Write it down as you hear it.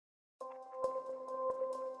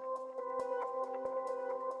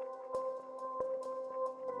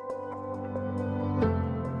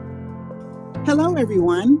Hello,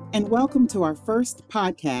 everyone, and welcome to our first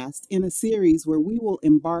podcast in a series where we will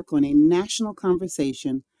embark on a national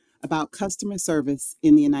conversation about customer service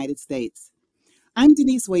in the United States. I'm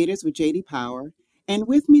Denese Waiters with JD Power, and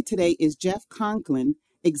with me today is Jeff Conklin,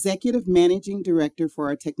 Executive Managing Director for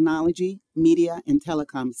our Technology, Media, and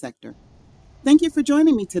Telecom sector. Thank you for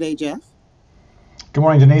joining me today, Jeff. Good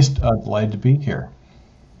morning, Denise. Delighted to be here.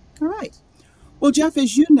 All right. Well, Jeff,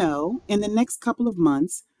 as you know, in the next couple of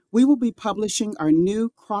months, we will be publishing our new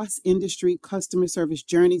cross-industry customer service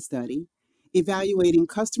journey study, evaluating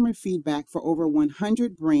customer feedback for over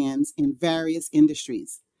 100 brands in various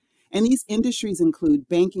industries. And these industries include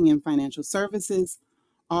banking and financial services,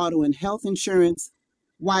 auto and health insurance,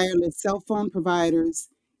 wireless cell phone providers,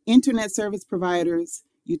 internet service providers,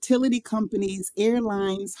 utility companies,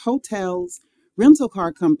 airlines, hotels, rental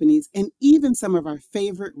car companies, and even some of our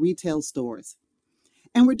favorite retail stores.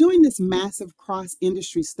 And we're doing this massive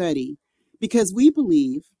cross-industry study because we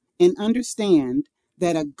believe and understand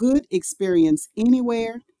that a good experience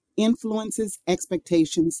anywhere influences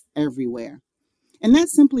expectations everywhere. And that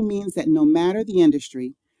simply means that no matter the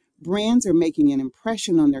industry, brands are making an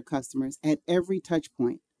impression on their customers at every touch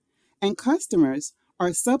point. And customers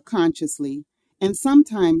are subconsciously and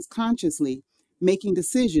sometimes consciously making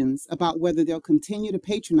decisions about whether they'll continue to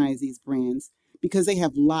patronize these brands because they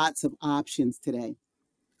have lots of options today.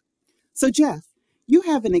 So, Jeff, you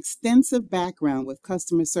have an extensive background with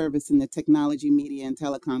customer service in the technology, media, and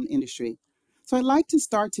telecom industry. So I'd like to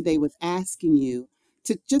start today with asking you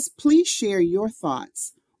to just please share your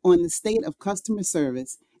thoughts on the state of customer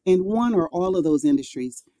service in one or all of those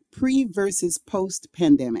industries, pre versus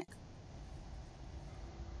post-pandemic.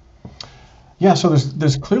 Yeah, so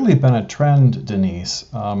there's clearly been a trend, Denise.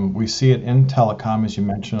 We see it in telecom, as you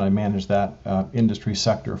mentioned. I manage that industry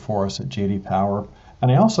sector for us at JD Power.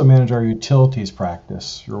 And I also manage our utilities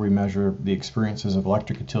practice, where we measure the experiences of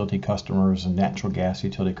electric utility customers and natural gas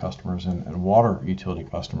utility customers and water utility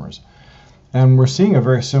customers. And we're seeing a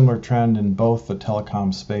very similar trend in both the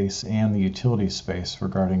telecom space and the utility space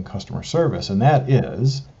regarding customer service. And that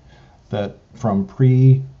is that from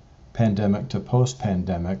pre-pandemic to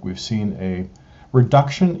post-pandemic, we've seen a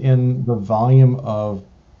reduction in the volume of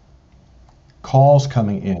calls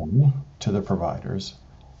coming in to the providers,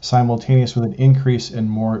 simultaneous with an increase in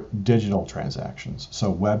more digital transactions,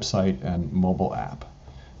 so website and mobile app.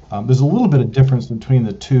 There's a little bit of difference between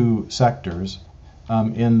the two sectors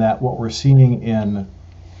in that what we're seeing in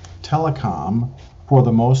telecom, for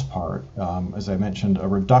the most part, as I mentioned, a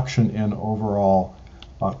reduction in overall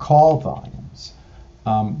call volumes.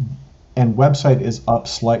 And website is up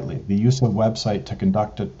slightly. The use of website to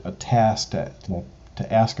conduct a task, to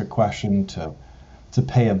ask a question, to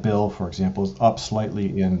pay a bill, for example, is up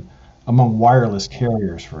slightly among wireless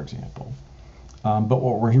carriers, for example. But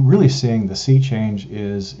what we're really seeing, the sea change,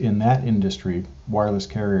 is in that industry, wireless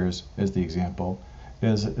carriers as the example,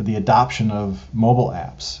 is the adoption of mobile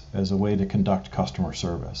apps as a way to conduct customer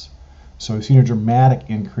service. So we've seen a dramatic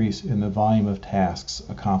increase in the volume of tasks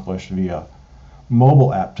accomplished via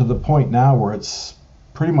mobile app, to the point now where it's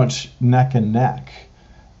pretty much neck and neck,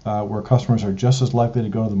 where customers are just as likely to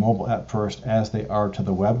go to the mobile app first as they are to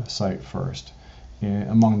the website first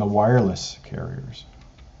among the wireless carriers.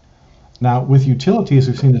 Now, with utilities,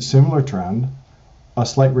 we've seen a similar trend, a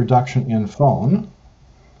slight reduction in phone,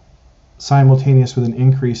 simultaneous with an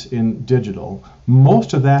increase in digital.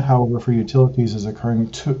 Most of that, however, for utilities is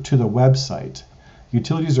occurring to the website.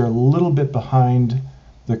 Utilities are a little bit behind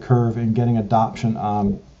the curve in getting adoption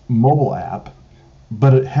on mobile app,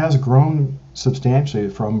 but it has grown substantially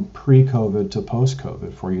from pre-COVID to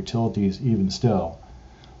post-COVID for utilities even still.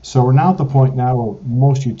 So we're now at the point now where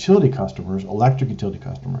most utility customers, electric utility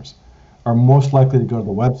customers, are most likely to go to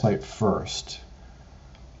the website first.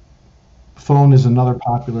 Phone is another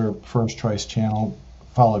popular first choice channel,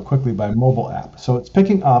 followed quickly by mobile app. So it's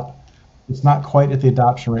picking up. It's not quite at the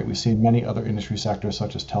adoption rate we see in many other industry sectors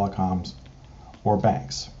such as telecoms or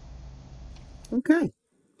banks. Okay.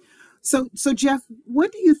 So Jeff,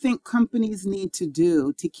 what do you think companies need to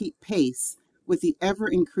do to keep pace with the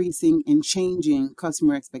ever-increasing and changing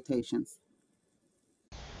customer expectations?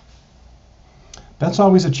 That's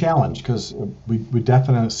always a challenge because we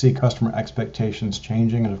definitely see customer expectations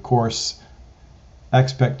changing. And of course,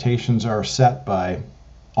 expectations are set by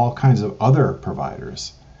all kinds of other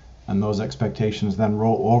providers. And those expectations then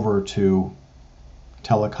roll over to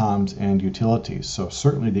telecoms and utilities. So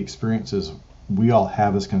certainly the experiences we all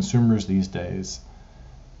have as consumers these days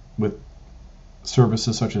with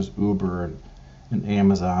services such as Uber and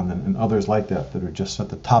Amazon and others like that are just at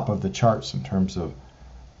the top of the charts in terms of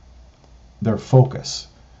their focus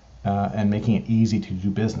and making it easy to do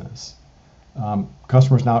business.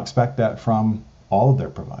 Customers now expect that from all of their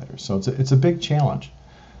providers. So it's a big challenge.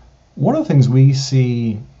 One of the things we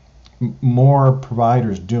see more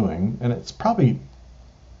providers doing, and it's probably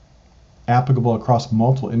applicable across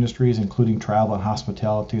multiple industries, including travel and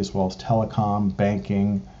hospitality, as well as telecom,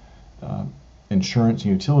 banking, uh, insurance,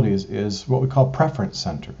 and utilities, is what we call preference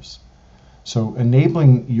centers. So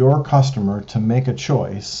enabling your customer to make a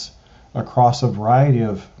choice across a variety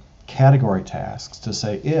of category tasks to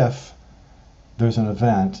say, if there's an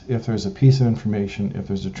event, if there's a piece of information, if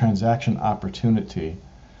there's a transaction opportunity,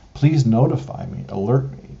 please notify me, alert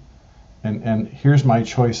me. And here's my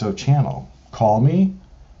choice of channel. Call me,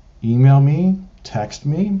 email me, text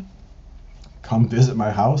me, come visit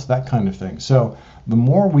my house, that kind of thing. So the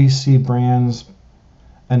more we see brands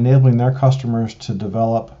enabling their customers to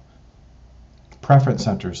develop preference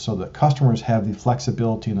centers so that customers have the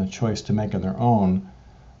flexibility and the choice to make on their own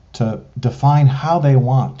to define how they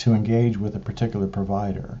want to engage with a particular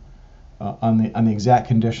provider on the exact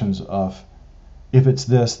conditions of, if it's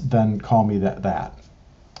this, then call me that.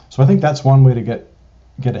 So I think that's one way to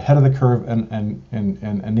get ahead of the curve and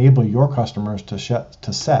enable your customers to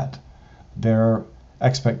set their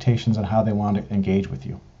expectations on how they want to engage with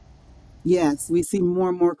you. Yes, we see more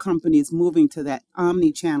and more companies moving to that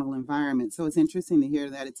omni-channel environment. So it's interesting to hear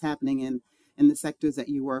that it's happening in the sectors that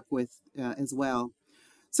you work with as well.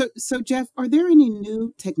 So Jeff, are there any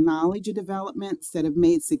new technology developments that have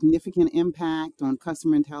made significant impact on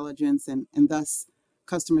customer intelligence and thus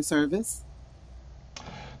customer service?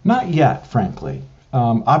 Not yet, frankly.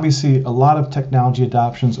 Obviously, a lot of technology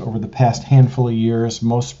adoptions over the past handful of years,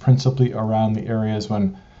 most principally around the areas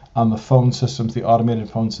when on the phone systems, the automated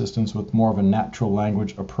phone systems with more of a natural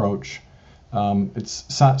language approach. It's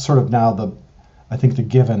sort of now I think the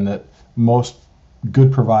given that most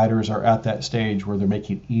good providers are at that stage where they're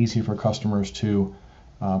making it easy for customers to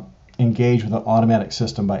engage with an automatic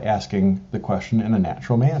system by asking the question in a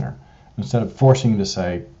natural manner instead of forcing you to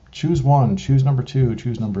say, choose one, choose number two,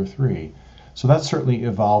 choose number three. So that's certainly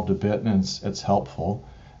evolved a bit, and it's helpful.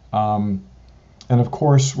 And of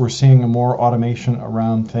course, we're seeing more automation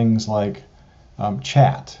around things like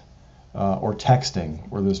chat or texting,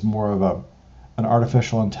 where there's more of an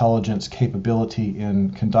artificial intelligence capability in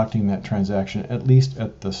conducting that transaction, at least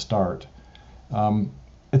at the start.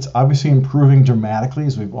 It's obviously improving dramatically,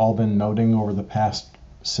 as we've all been noting over the past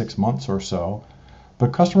 6 months or so,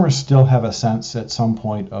 but customers still have a sense at some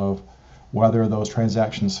point of whether those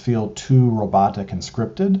transactions feel too robotic and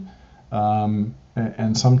scripted,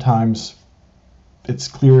 and sometimes it's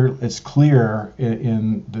clear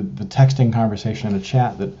in the texting conversation in a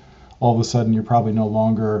chat that all of a sudden you're probably no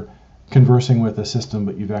longer conversing with a system,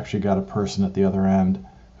 but you've actually got a person at the other end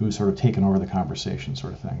who's sort of taken over the conversation,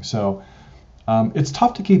 sort of thing. So it's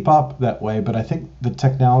tough to keep up that way, but I think the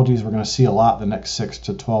technologies we're going to see a lot the next 6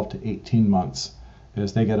 to 12 to 18 months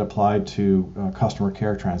as they get applied to customer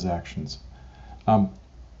care transactions.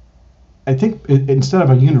 I think instead of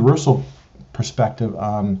a universal perspective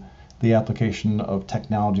on the application of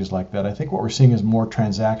technologies like that, I think what we're seeing is more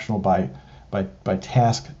transactional by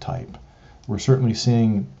task type. We're certainly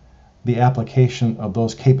seeing the application of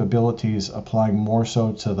those capabilities applying more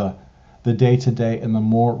so to the day-to-day and the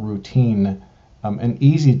more routine and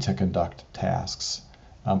easy to conduct tasks.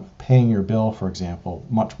 Paying your bill, for example,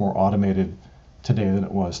 much more automated today than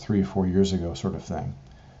it was 3 or 4 years ago, sort of thing.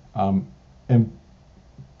 And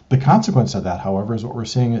the consequence of that, however, is what we're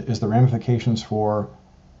seeing is the ramifications for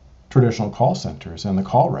traditional call centers and the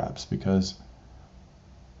call reps, because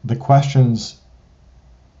the questions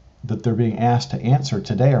that they're being asked to answer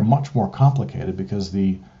today are much more complicated because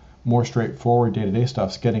the more straightforward day-to-day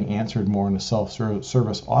stuff's getting answered more in a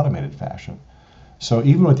self-service automated fashion. So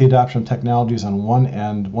even with the adoption of technologies on one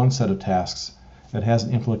end, one set of tasks, it has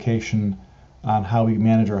an implication on how we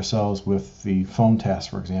manage ourselves with the phone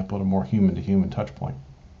tasks, for example, at a more human-to-human touch point.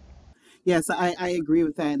 Yes, I agree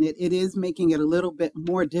with that. And it is making it a little bit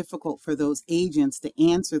more difficult for those agents to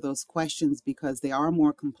answer those questions because they are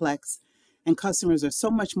more complex and customers are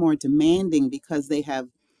so much more demanding because they have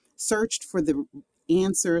searched for the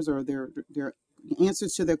answers or their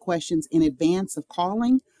answers to their questions in advance of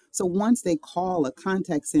calling. So once they call a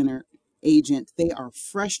contact center agent, they are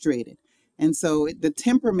frustrated. And so the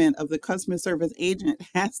temperament of the customer service agent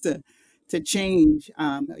has to change,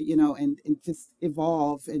 and just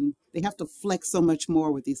evolve. And they have to flex so much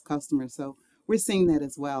more with these customers. So we're seeing that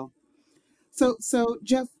as well. So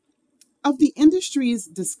Jeff, of the industries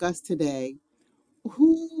discussed today,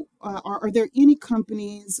 who are there any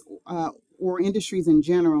companies or industries in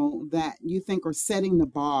general that you think are setting the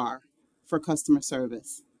bar for customer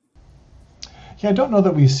service? Yeah, I don't know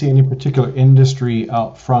that we see any particular industry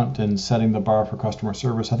out front in setting the bar for customer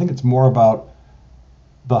service. I think it's more about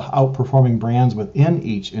the outperforming brands within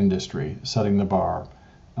each industry setting the bar.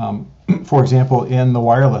 For example, in the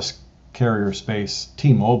wireless carrier space,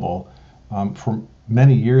 T-Mobile, for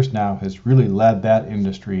many years now, has really led that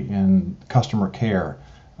industry in customer care.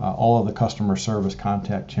 All of the customer service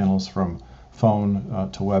contact channels from phone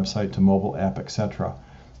to website to mobile app, etc.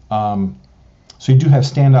 So you do have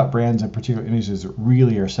standout brands in particular industries that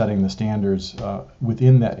really are setting the standards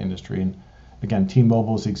within that industry. And again,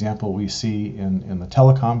 T-Mobile is the example we see in the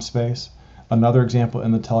telecom space. Another example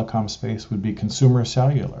in the telecom space would be Consumer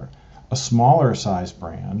Cellular, a smaller size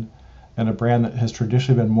brand and a brand that has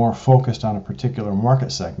traditionally been more focused on a particular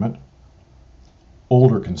market segment,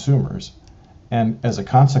 older consumers. And as a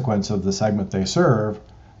consequence of the segment they serve,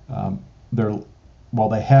 while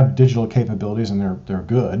they have digital capabilities and they're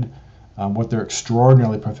good, what they're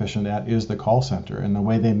extraordinarily proficient at is the call center and the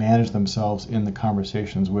way they manage themselves in the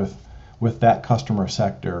conversations with that customer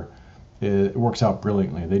sector. It works out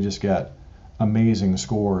brilliantly. They just get amazing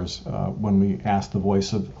scores when we ask the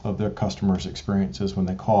voice of their customers' experiences when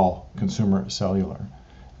they call Consumer Cellular.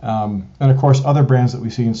 And of course, other brands that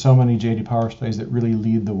we see in so many J.D. Power studies that really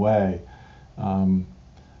lead the way,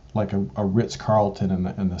 like a Ritz-Carlton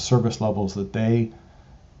and the service levels that they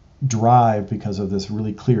drive because of this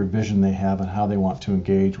really clear vision they have and how they want to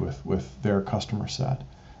engage with their customer set.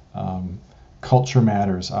 Culture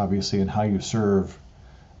matters, obviously, in how you serve.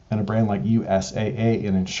 And a brand like USAA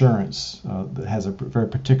in insurance that has a very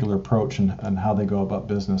particular approach and how they go about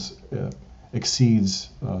business exceeds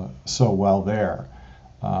so well there.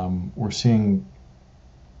 We're seeing,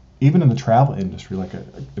 even in the travel industry, like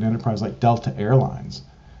an enterprise like Delta Airlines,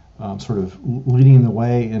 sort of leading the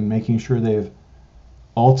way in making sure they've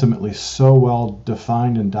ultimately so well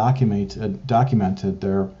defined and documented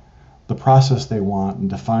the process they want and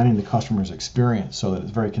defining the customer's experience so that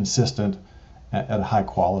it's very consistent at a high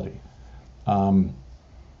quality. Of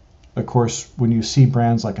course, when you see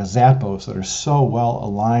brands like a Zappos that are so well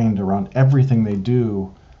aligned around everything they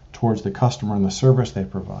do towards the customer and the service they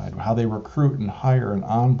provide, how they recruit and hire and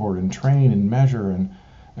onboard and train and measure and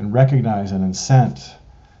recognize and incent,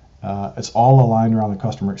 it's all aligned around the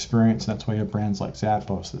customer experience. And that's why you have brands like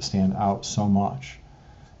Zappos that stand out so much.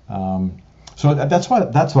 So that's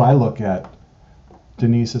what I look at,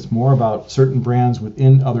 Denise. It's more about certain brands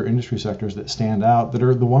within other industry sectors that stand out, that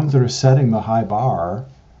are the ones that are setting the high bar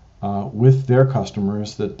with their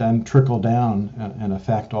customers that then trickle down and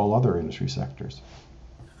affect all other industry sectors.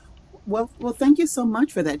 Well, thank you so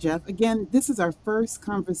much for that, Jeff. Again, this is our first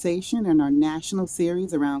conversation in our national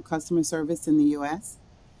series around customer service in the U.S.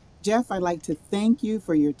 Jeff, I'd like to thank you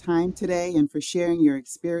for your time today and for sharing your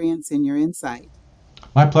experience and your insight.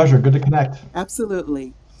 My pleasure. Good to connect.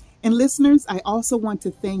 Absolutely. And listeners, I also want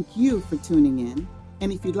to thank you for tuning in.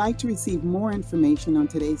 And if you'd like to receive more information on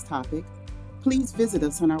today's topic, please visit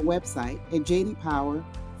us on our website at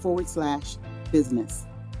jdpower.com/business.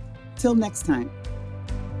 Till next time.